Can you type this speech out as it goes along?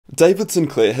David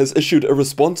Sinclair has issued a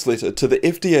response letter to the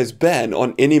FDA's ban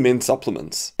on NMN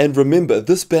supplements. And remember,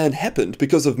 this ban happened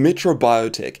because of Metro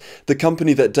Biotech, the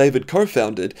company that David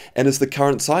co-founded and is the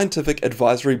current Scientific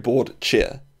Advisory Board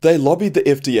chair. They lobbied the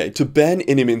FDA to ban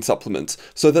NMN supplements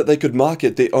so that they could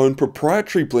market their own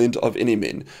proprietary blend of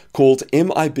NMN called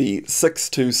MIB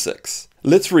 626.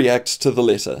 Let's react to the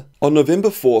letter. On November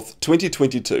 4th,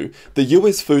 2022, the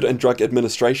US Food and Drug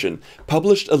Administration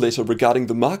published a letter regarding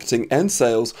the marketing and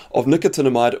sales of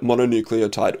nicotinamide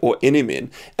mononucleotide, or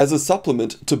NMN, as a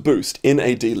supplement to boost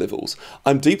NAD levels.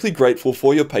 I'm deeply grateful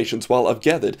for your patience while I've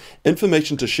gathered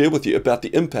information to share with you about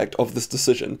the impact of this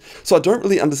decision. So I don't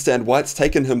really understand why it's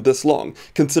taken him this long,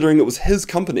 considering it was his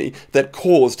company that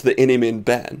caused the NMN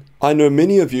ban. I know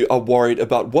many of you are worried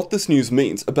about what this news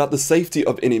means about the safety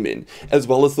of NMN, as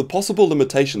well as the possible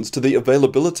limitations to the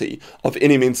availability of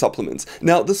NMN supplements.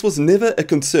 Now, this was never a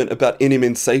concern about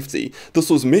NMN safety. This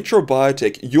was Metro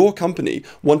Biotech, your company,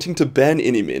 wanting to ban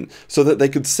NMN so that they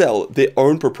could sell their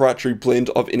own proprietary blend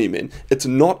of NMN. It's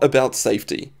not about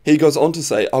safety. He goes on to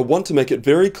say, I want to make it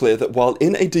very clear that while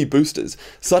NAD boosters,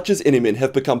 such as NMN,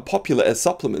 have become popular as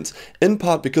supplements, in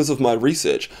part because of my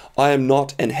research, I am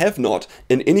not and have not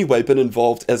in any way been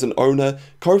involved as an owner,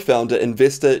 co-founder,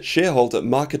 investor, shareholder,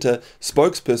 marketer,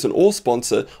 spokesperson, or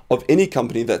sponsor of any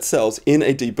company that sells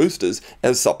NAD boosters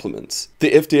as supplements.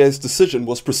 The FDA's decision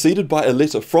was preceded by a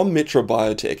letter from Metro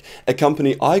Biotech, a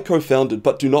company I co-founded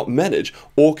but do not manage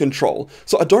or control,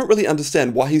 so I don't really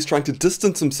understand why he's trying to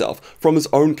distance himself from his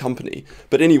own company.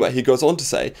 But anyway, he goes on to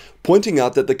say, pointing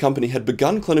out that the company had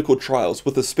begun clinical trials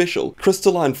with a special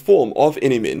crystalline form of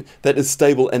NMN that is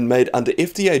stable and made under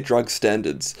FDA drug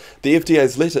standards. The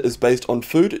FDA's letter is based on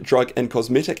Food, Drug and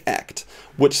Cosmetic Act,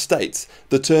 which states,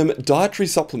 the term dietary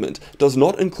supplement does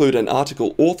not include an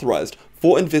article authorized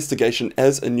for investigation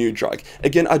as a new drug.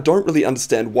 Again, I don't really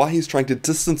understand why he's trying to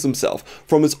distance himself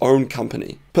from his own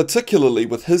company, particularly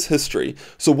with his history.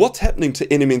 So what's happening to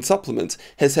NMN supplements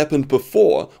has happened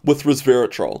before with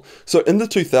resveratrol. So in the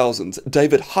 2000s,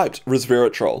 David hyped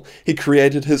resveratrol. He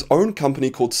created his own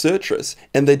company called Citrus,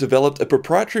 and they developed a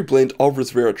proprietary blend of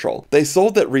resveratrol. They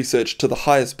sold that research to the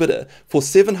highest bidder for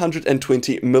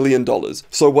 $720 million.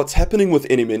 So what's happening with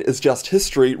NMN is just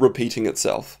history repeating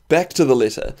itself. Back to the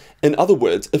letter. In other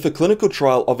words, if a clinical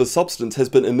trial of a substance has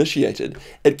been initiated,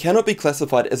 it cannot be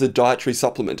classified as a dietary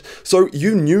supplement. So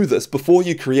you knew this before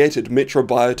you created Metro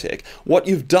Biotech. What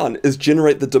you've done is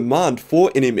generate the demand for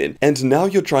NMN, and now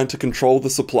you're trying to control the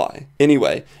supply.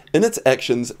 Anyway, in its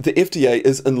actions, the FDA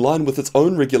is in line with its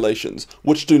own regulations,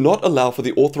 which do not allow for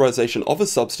the authorization of a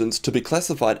substance to be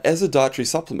classified as a dietary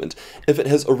supplement if it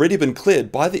has already been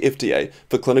cleared by the FDA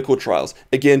for clinical trials.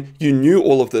 Again, you knew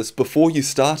all of this before you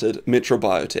started Metro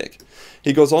Biotech.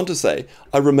 He goes on to say,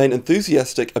 I remain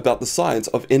enthusiastic about the science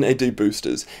of NAD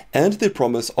boosters and their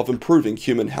promise of improving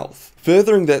human health.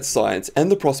 Furthering that science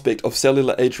and the prospect of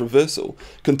cellular age reversal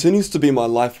continues to be my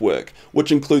life work,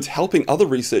 which includes helping other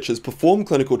researchers perform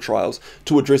clinical trials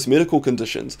to address medical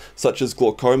conditions such as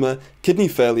glaucoma, kidney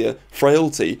failure,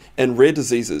 frailty, and rare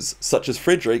diseases such as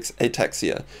Friedreich's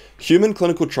ataxia. Human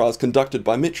clinical trials conducted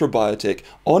by Metro Biotech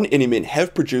on NMN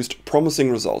have produced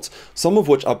promising results, some of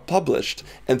which are published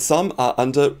and some are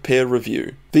under peer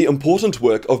review. The important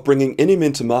work of bringing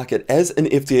NMN to market as an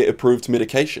FDA-approved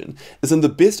medication is in the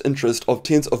best interest of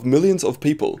tens of millions of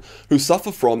people who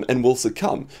suffer from and will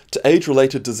succumb to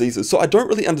age-related diseases, so I don't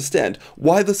really understand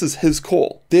why this is his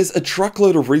call. There's a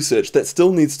truckload of research that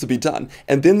still needs to be done,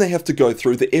 and then they have to go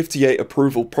through the FDA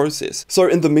approval process. So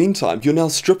in the meantime, you're now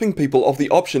stripping people of the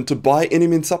option to buy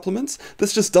NMN supplements?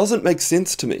 This just doesn't make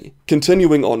sense to me.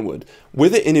 Continuing onward,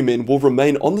 whether NMN will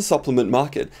remain on the supplement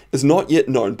market is not yet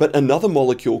known, but another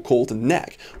molecule called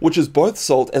NAC, which is both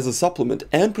sold as a supplement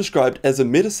and prescribed as a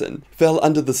medicine, fell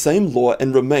under the same law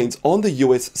and remains on the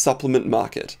US supplement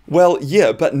market. Well,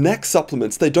 yeah, but NAC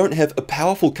supplements, they don't have a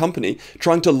powerful company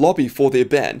trying to lobby for their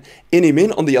ban.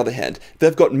 NMN, on the other hand,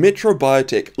 they've got Metro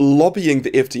Biotech lobbying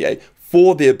the FDA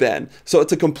for their ban, so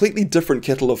it's a completely different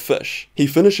kettle of fish. He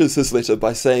finishes his letter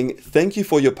by saying, thank you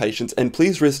for your patience and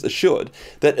please rest assured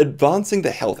that advancing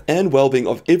the health and well-being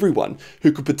of everyone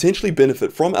who could potentially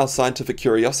benefit from our scientific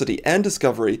curiosity and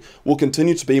discovery will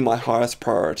continue to be my highest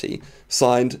priority.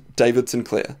 Signed, David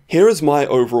Sinclair. Here is my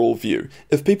overall view.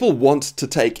 If people want to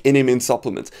take NMN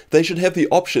supplements, they should have the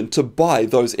option to buy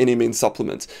those NMN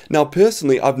supplements. Now,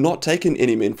 personally, I've not taken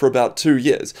NMN for about 2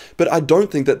 years, but I don't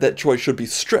think that that choice should be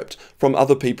stripped from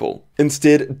other people.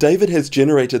 Instead, David has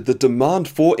generated the demand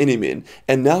for NMN,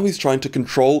 and now he's trying to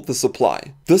control the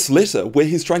supply. This letter, where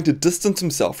he's trying to distance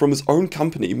himself from his own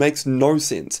company, makes no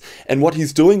sense, and what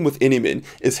he's doing with NMN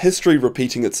is history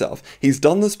repeating itself. He's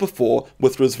done this before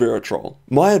with resveratrol.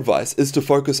 My advice is to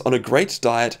focus on a great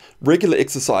diet, regular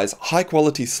exercise, high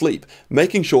quality sleep,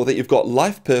 making sure that you've got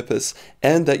life purpose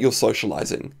and that you're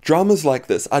socializing. Dramas like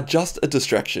this are just a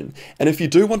distraction, and if you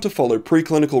do want to follow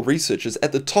preclinical researchers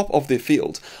at the top of their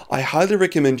field, I highly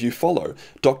recommend you follow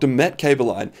Dr. Matt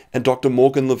Kaberlein and Dr.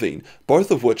 Morgan Levine, both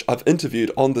of which I've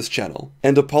interviewed on this channel.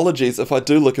 And apologies if I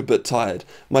do look a bit tired.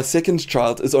 My second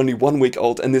child is only 1 week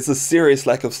old and there's a serious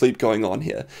lack of sleep going on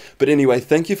here. But anyway,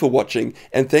 thank you for watching,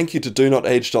 and thank you to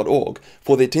DoNotAge.org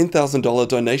for their $10,000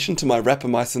 donation to my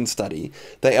rapamycin study.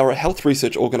 They are a health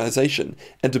research organization,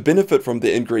 and to benefit from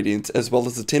their ingredients as well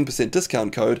as the 10%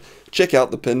 discount code, check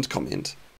out the pinned comment.